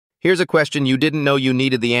Here's a question you didn't know you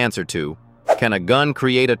needed the answer to. Can a gun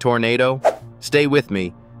create a tornado? Stay with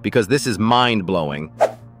me, because this is mind-blowing.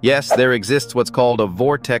 Yes, there exists what's called a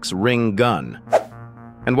vortex ring gun.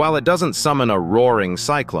 And while it doesn't summon a roaring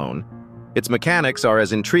cyclone, its mechanics are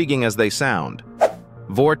as intriguing as they sound.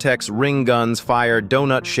 Vortex ring guns fire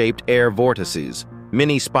donut-shaped air vortices,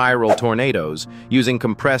 mini-spiral tornadoes, using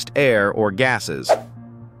compressed air or gases.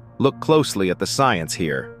 Look closely at the science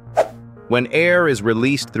here. When air is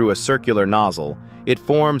released through a circular nozzle, it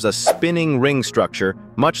forms a spinning ring structure,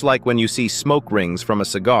 much like when you see smoke rings from a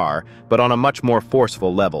cigar, but on a much more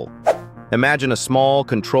forceful level. Imagine a small,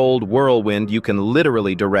 controlled whirlwind you can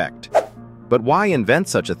literally direct. But why invent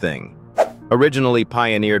such a thing? Originally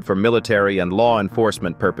pioneered for military and law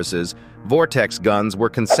enforcement purposes, vortex guns were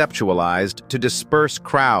conceptualized to disperse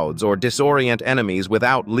crowds or disorient enemies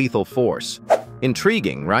without lethal force.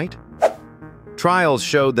 Intriguing, right? Trials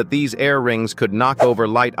showed that these air rings could knock over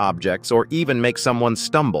light objects or even make someone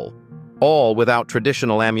stumble, all without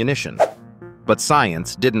traditional ammunition. But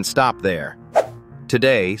science didn't stop there.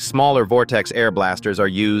 Today, smaller vortex air blasters are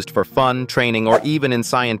used for fun, training, or even in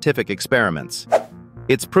scientific experiments.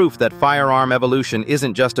 It's proof that firearm evolution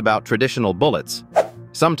isn't just about traditional bullets.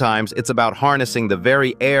 Sometimes it's about harnessing the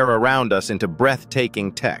very air around us into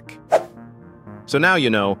breathtaking tech. So now you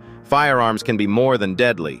know, firearms can be more than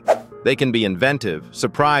deadly. They can be inventive,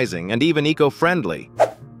 surprising, and even eco-friendly.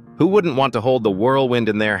 Who wouldn't want to hold the whirlwind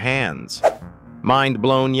in their hands? Mind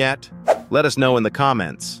blown yet? Let us know in the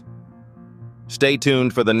comments. Stay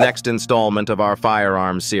tuned for the next installment of our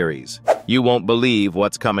Firearms series. You won't believe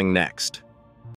what's coming next.